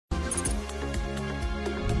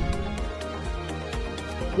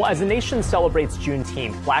Well, as the nation celebrates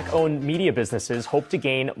Juneteenth, Black-owned media businesses hope to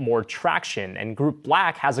gain more traction. And Group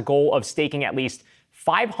Black has a goal of staking at least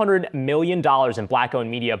 $500 million in Black-owned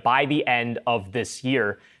media by the end of this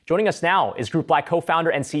year. Joining us now is Group Black co-founder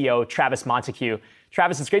and CEO Travis Montaque.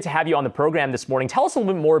 Travis, it's great to have you on the program this morning. Tell us a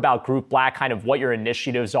little bit more about Group Black, kind of what your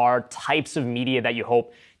initiatives are, types of media that you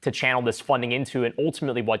hope to channel this funding into, and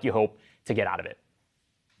ultimately what you hope to get out of it.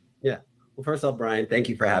 Yeah. Well, first off, Brian, thank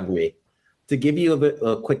you for having me. To give you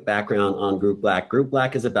a quick background on Group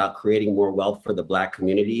Black is about creating more wealth for the Black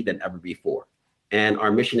community than ever before. And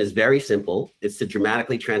our mission is very simple. It's to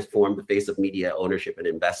dramatically transform the face of media ownership and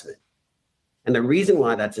investment. And the reason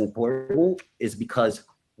why that's important is because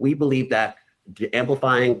we believe that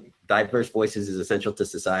amplifying diverse voices is essential to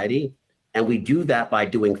society. And we do that by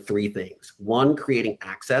doing three things. One, creating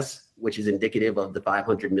access, which is indicative of the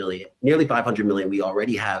nearly 500 million we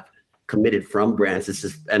already have committed from brands to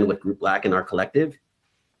spend with Group Black and our collective.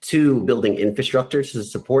 Two, building infrastructure to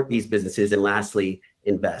support these businesses. And lastly,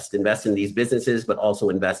 invest in these businesses, but also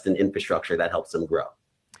invest in infrastructure that helps them grow.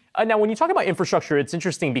 Now, when you talk about infrastructure, it's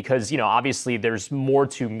interesting because, obviously there's more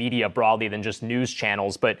to media broadly than just news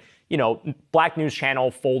channels. But, Black News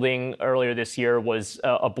Channel folding earlier this year was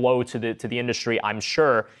a blow to the industry, I'm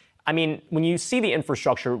sure. I mean, when you see the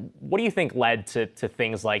infrastructure, what do you think led to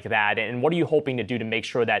things like that? And what are you hoping to do to make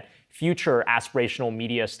sure that future aspirational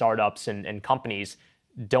media startups and companies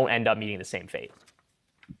don't end up meeting the same fate?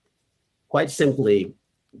 Quite simply,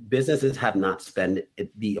 businesses have not spent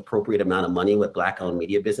the appropriate amount of money with Black-owned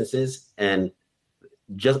media businesses. And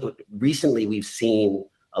just recently, we've seen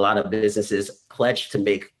a lot of businesses pledge to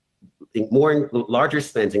make larger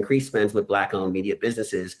spends, increased spends with Black-owned media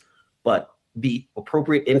businesses, but the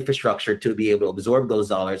appropriate infrastructure to be able to absorb those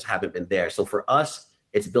dollars haven't been there. So for us,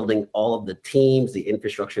 it's building all of the teams, the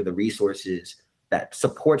infrastructure, the resources that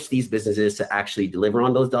supports these businesses to actually deliver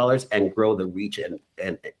on those dollars and grow the reach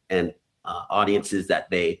and audiences that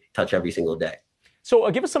they touch every single day.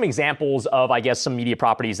 So give us some examples of, some media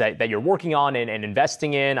properties that you're working on and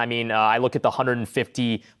investing in. I mean, I look at the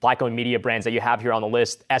 150 Black-owned media brands that you have here on the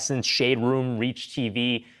list: Essence, Shade Room, Reach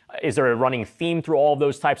TV. Is there a running theme through all of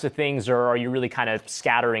those types of things, or are you really kind of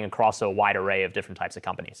scattering across a wide array of different types of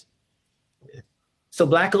companies? So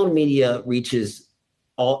Black-owned media touches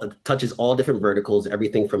all different verticals,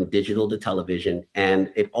 everything from digital to television,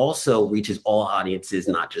 and it also reaches all audiences,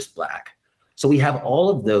 not just Black. So we have all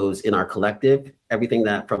of those in our collective, everything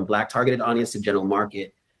that from Black targeted audience to general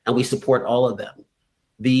market, and we support all of them.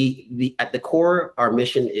 At the core, our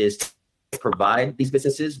mission is to provide these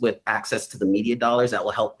businesses with access to the media dollars that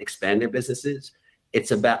will help expand their businesses.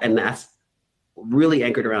 And that's really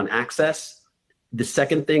anchored around access. The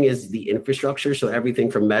second thing is the infrastructure. So everything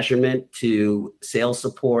from measurement to sales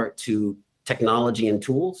support to technology and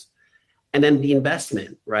tools. And then the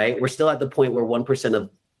investment, right? We're still at the point where 1% of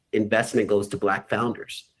investment goes to Black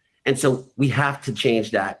founders. And so we have to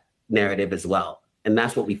change that narrative as well. And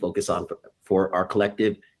that's what we focus on for our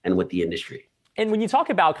collective and with the industry. And when you talk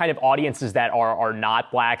about kind of audiences that are not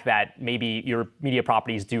Black that maybe your media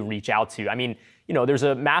properties do reach out to, I mean, there's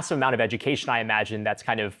a massive amount of education, I imagine, that's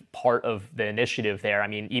kind of part of the initiative there. I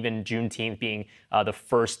mean, even Juneteenth being the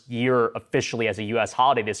first year officially as a U.S.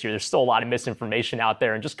 holiday this year, there's still a lot of misinformation out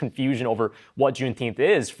there and just confusion over what Juneteenth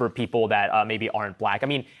is for people that maybe aren't Black. I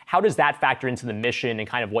mean, how does that factor into the mission and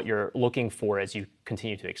kind of what you're looking for as you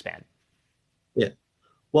continue to expand? Yeah.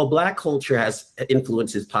 Well, Black culture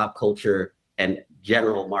influences pop culture and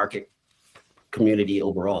general market community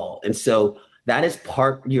overall. And so that is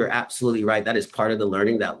you're absolutely right. That is part of the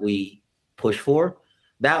learning that we push for.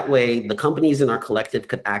 That way, the companies in our collective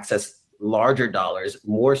could access larger dollars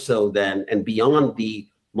more so than and beyond the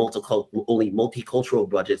only multicultural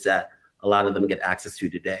budgets that a lot of them get access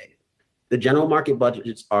to today. The general market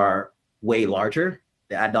budgets are way larger.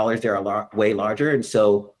 The ad dollars there are way larger. And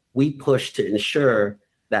so we push to ensure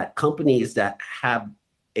that companies that have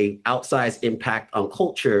a outsized impact on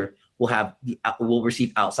culture will receive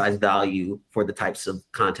outsized value for the types of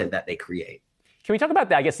content that they create. Can we talk about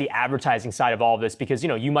the advertising side of all of this? Because,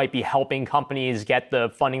 you might be helping companies get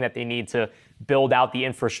the funding that they need to build out the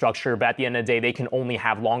infrastructure, but at the end of the day, they can only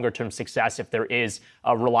have longer term success if there is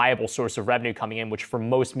a reliable source of revenue coming in, which for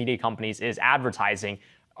most media companies is advertising.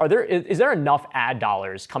 Is there enough ad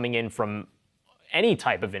dollars coming in from any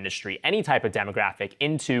type of industry, any type of demographic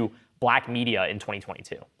into Black media in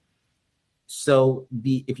 2022? So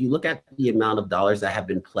if you look at the amount of dollars that have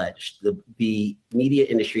been pledged, the media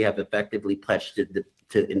industry have effectively pledged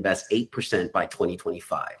to invest 8% by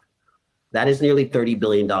 2025. That is nearly $30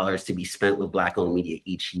 billion to be spent with Black-owned media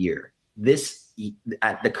each year.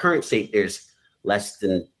 At the current state, there's less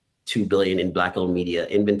than 2 billion in Black-owned media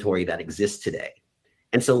inventory that exists today.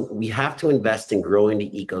 And so we have to invest in growing the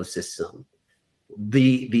ecosystem.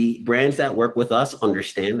 The brands that work with us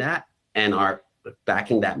understand that and are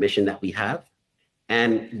backing that mission that we have.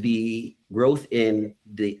 And the growth in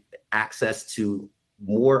the access to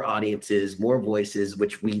more audiences, more voices,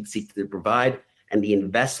 which we seek to provide, and the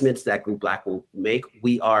investments that Group Black will make.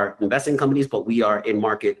 We are investing in companies, but we are in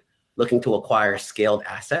market looking to acquire scaled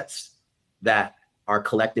assets that our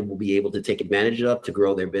collective will be able to take advantage of to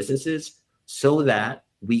grow their businesses so that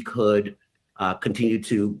we could continue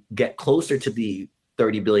to get closer to the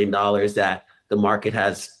 $30 billion that the market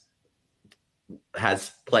has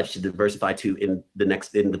pledged to diversify to in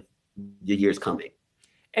the years coming.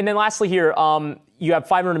 And then lastly here, you have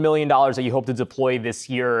 $500 million that you hope to deploy this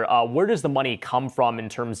year. Where does the money come from in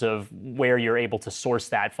terms of where you're able to source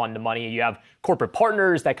that fund of money? You have corporate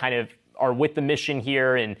partners that kind of are with the mission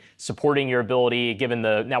here and supporting your ability, given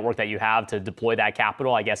the network that you have, to deploy that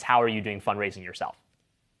capital. I guess, how are you doing fundraising yourself?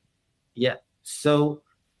 Yeah, so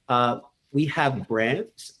we have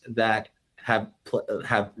brands that have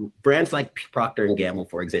brands like Procter and Gamble,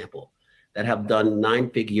 for example, that have done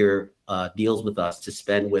 9-figure deals with us to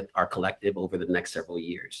spend with our collective over the next several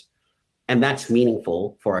years. And that's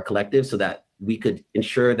meaningful for our collective so that we could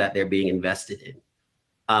ensure that they're being invested in.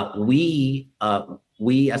 We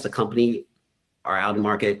as a company are out in the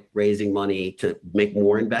market raising money to make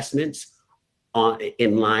more investments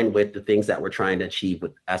in line with the things that we're trying to achieve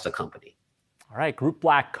as a company. All right, Group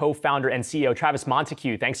Black co-founder and CEO Travis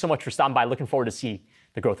Montaque, thanks so much for stopping by. Looking forward to see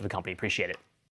the growth of the company. Appreciate it.